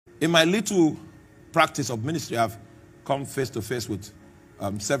In my little practice of ministry, I've come face to face with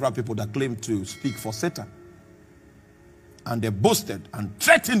several people that claim to speak for Satan. And they boasted and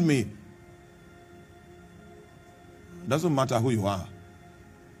threatened me. It doesn't matter who you are.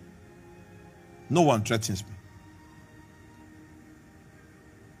 No one threatens me.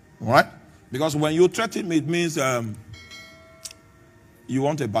 All right? Because when you threaten me, it means you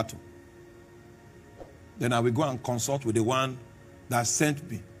want a battle. Then I will go and consult with the one that sent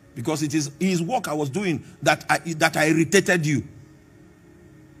me. Because it is his work I was doing that I irritated you.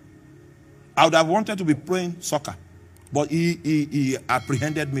 I would have wanted to be playing soccer. But he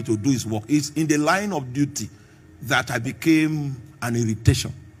apprehended me to do his work. It's in the line of duty that I became an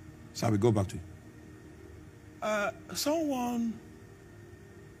irritation. So I will go back to it. Someone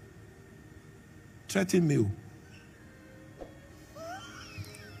threatened me.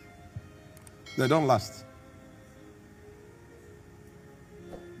 They don't last.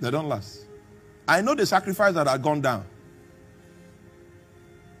 They don't last. I know the sacrifice that had gone down.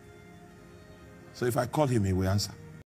 So if I call him, he will answer.